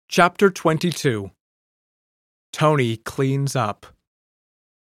Chapter 22. Tony Cleans Up.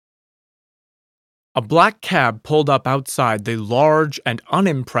 A black cab pulled up outside the large and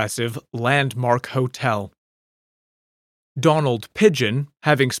unimpressive Landmark Hotel. Donald Pigeon,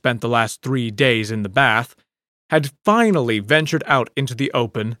 having spent the last 3 days in the bath, had finally ventured out into the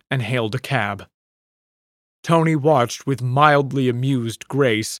open and hailed a cab. Tony watched with mildly amused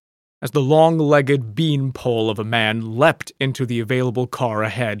grace as the long-legged beanpole of a man leapt into the available car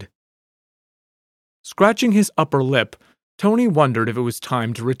ahead. Scratching his upper lip, Tony wondered if it was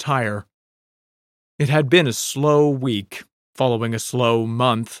time to retire. It had been a slow week, following a slow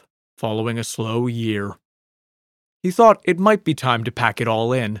month, following a slow year. He thought it might be time to pack it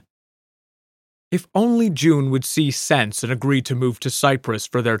all in. If only June would see sense and agree to move to Cyprus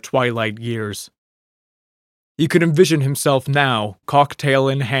for their twilight years. He could envision himself now, cocktail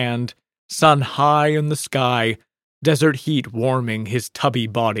in hand, sun high in the sky, desert heat warming his tubby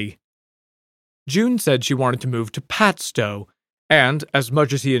body. June said she wanted to move to Padstow, and, as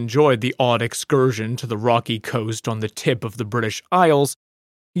much as he enjoyed the odd excursion to the rocky coast on the tip of the British Isles,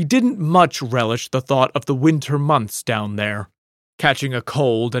 he didn't much relish the thought of the winter months down there, catching a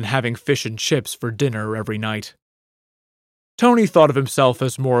cold and having fish and chips for dinner every night. Tony thought of himself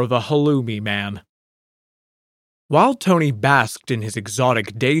as more of a halloumi man. While Tony basked in his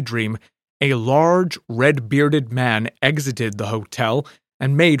exotic daydream, a large, red-bearded man exited the hotel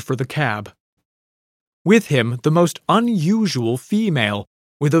and made for the cab. With him, the most unusual female,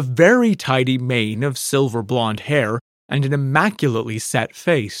 with a very tidy mane of silver blonde hair and an immaculately set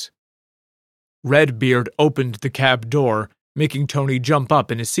face. Redbeard opened the cab door, making Tony jump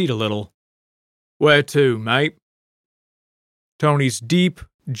up in his seat a little. "Where to, mate?" Tony's deep,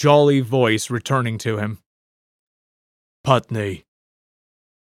 jolly voice returning to him. "Putney,"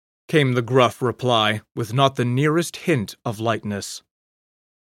 came the gruff reply, with not the nearest hint of lightness.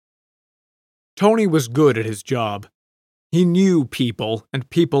 Tony was good at his job. He knew people,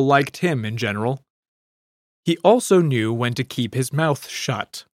 and people liked him in general. He also knew when to keep his mouth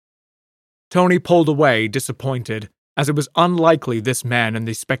shut. Tony pulled away, disappointed, as it was unlikely this man and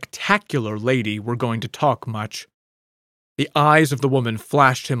the spectacular lady were going to talk much. The eyes of the woman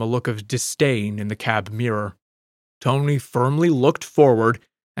flashed him a look of disdain in the cab mirror. Tony firmly looked forward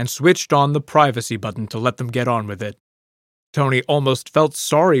and switched on the privacy button to let them get on with it. Tony almost felt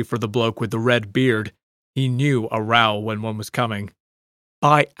sorry for the bloke with the red beard. He knew a row when one was coming.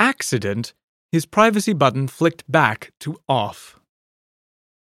 By accident, his privacy button flicked back to off.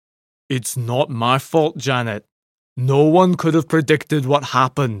 "It's not my fault, Janet. No one could have predicted what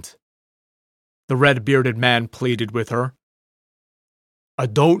happened," the red-bearded man pleaded with her. "I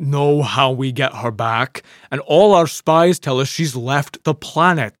don't know how we get her back, and all our spies tell us she's left the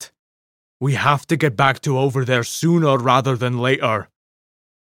planet. We have to get back to over there sooner rather than later.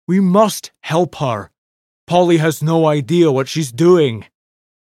 We must help her. Polly has no idea what she's doing."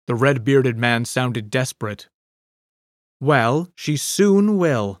 The red-bearded man sounded desperate. "Well, she soon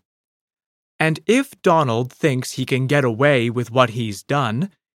will. And if Donald thinks he can get away with what he's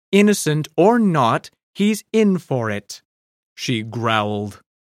done, innocent or not, he's in for it," she growled.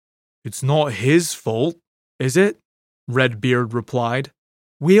 "It's not his fault, is it?" Redbeard replied.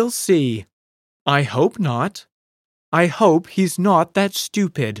 "We'll see. I hope not. I hope he's not that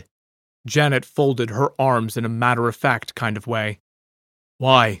stupid." Janet folded her arms in a matter-of-fact kind of way.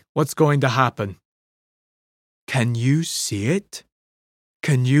 "Why? What's going to happen?" "Can you see it?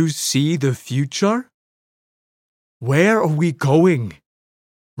 Can you see the future? Where are we going?"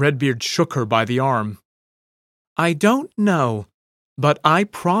 Redbeard shook her by the arm. "I don't know, but I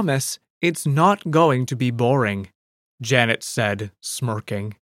promise it's not going to be boring," Janet said,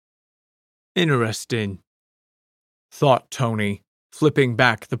 smirking. "Interesting," thought Tony, flipping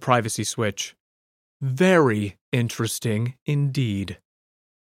back the privacy switch. Very interesting indeed.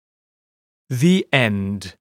 The end.